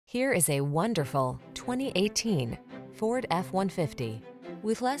Here is a wonderful 2018 Ford F-150.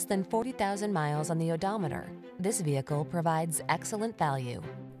 With less than 40,000 miles on the odometer, this vehicle provides excellent value.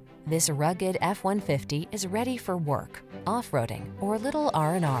 This rugged F-150 is ready for work, off-roading, or a little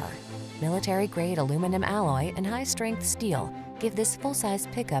R&R. Military-grade aluminum alloy and high-strength steel give this full-size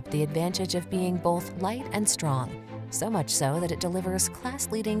pickup the advantage of being both light and strong, so much so that it delivers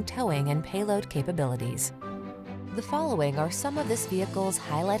class-leading towing and payload capabilities. The following are some of this vehicle's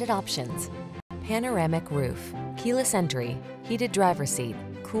highlighted options: panoramic roof, keyless entry, heated driver's seat,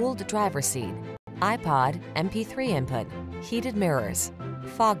 cooled driver's seat, iPod, MP3 input, heated mirrors,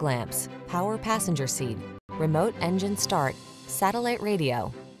 fog lamps, power passenger seat, remote engine start, satellite radio.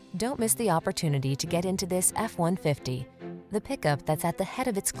 Don't miss the opportunity to get into this F-150, the pickup that's at the head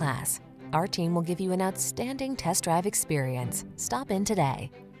of its class. Our team will give you an outstanding test drive experience. Stop in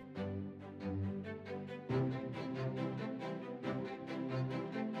today.